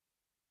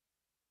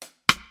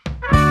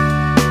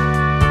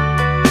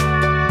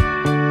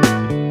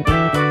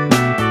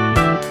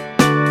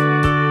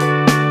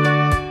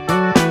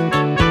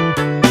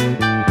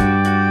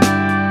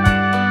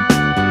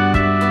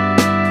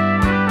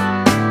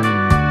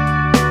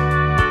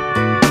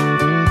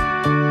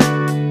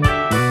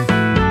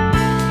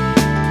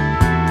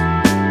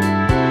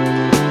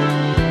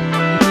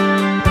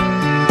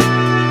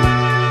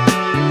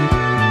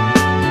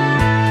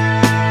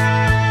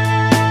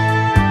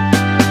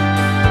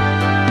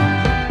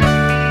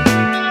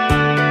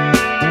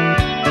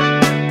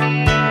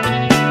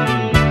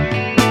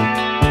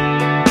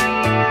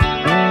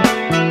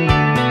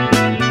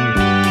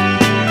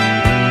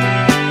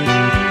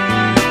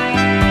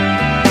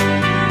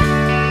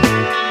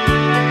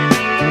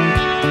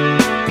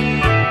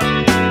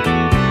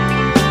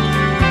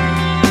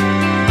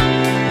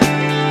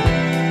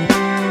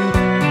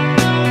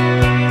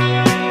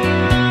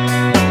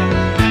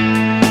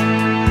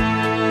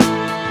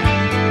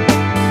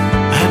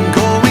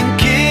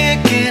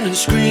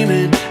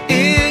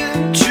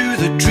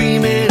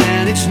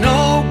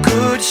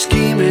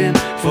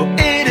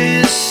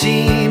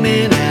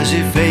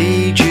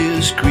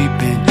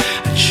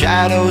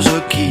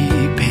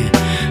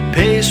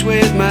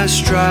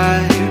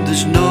stride,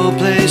 there's no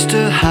place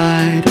to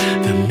hide.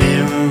 The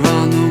mirror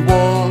on the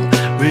wall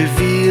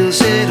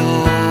reveals it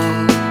all.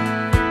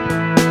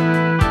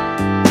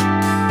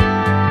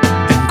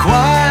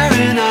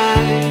 Inquiring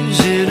eyes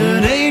in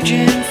an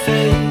aging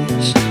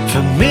face,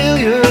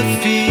 familiar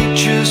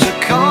features I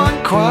can't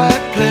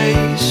quite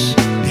place.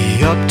 The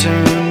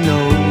upturned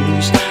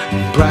nose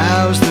and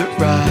brows that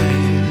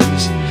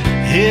rise.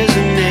 Here's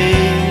an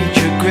age,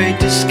 a great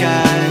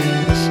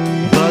disguise,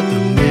 but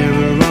the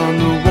mirror on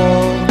the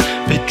wall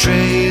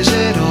betrays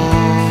it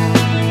all.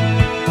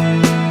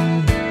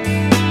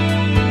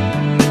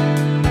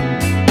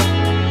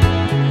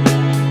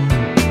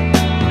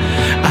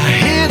 I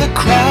hear the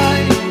cry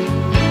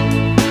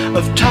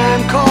of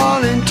time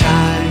calling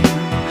time.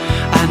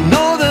 I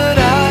know that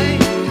I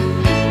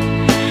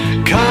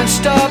can't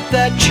stop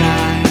that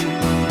chime.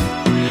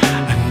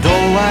 And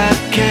though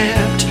I've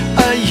kept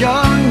a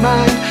young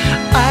mind,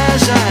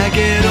 as I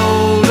get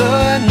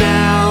older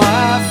now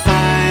I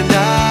find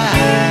I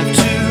have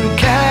to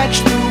catch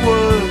the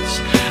words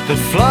that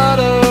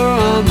flutter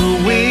on the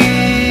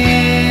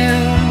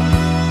wind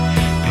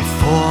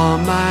before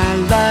my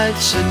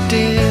lights are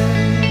dim.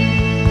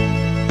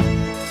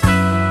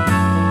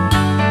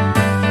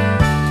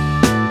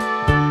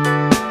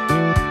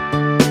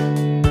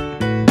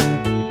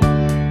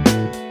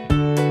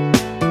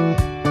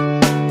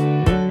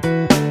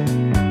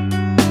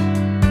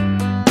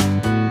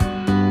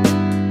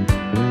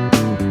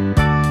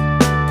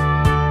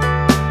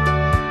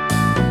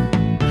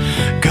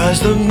 Cause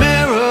the